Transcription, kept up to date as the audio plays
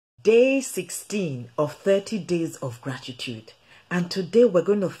Day 16 of 30 days of gratitude. And today we're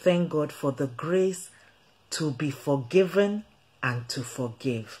going to thank God for the grace to be forgiven and to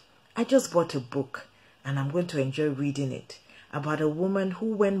forgive. I just bought a book and I'm going to enjoy reading it about a woman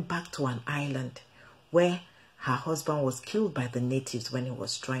who went back to an island where her husband was killed by the natives when he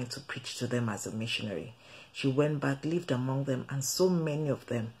was trying to preach to them as a missionary. She went back, lived among them, and so many of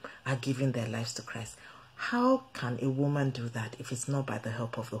them are giving their lives to Christ. How can a woman do that if it's not by the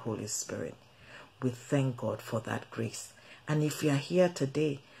help of the Holy Spirit? We thank God for that grace. And if you are here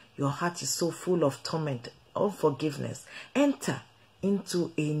today, your heart is so full of torment, unforgiveness, enter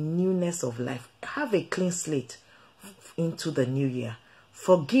into a newness of life. Have a clean slate into the new year.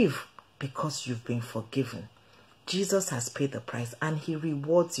 Forgive because you've been forgiven. Jesus has paid the price and he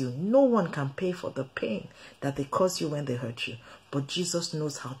rewards you. No one can pay for the pain that they cause you when they hurt you. But Jesus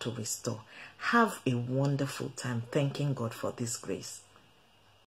knows how to restore. Have a wonderful time thanking God for this grace.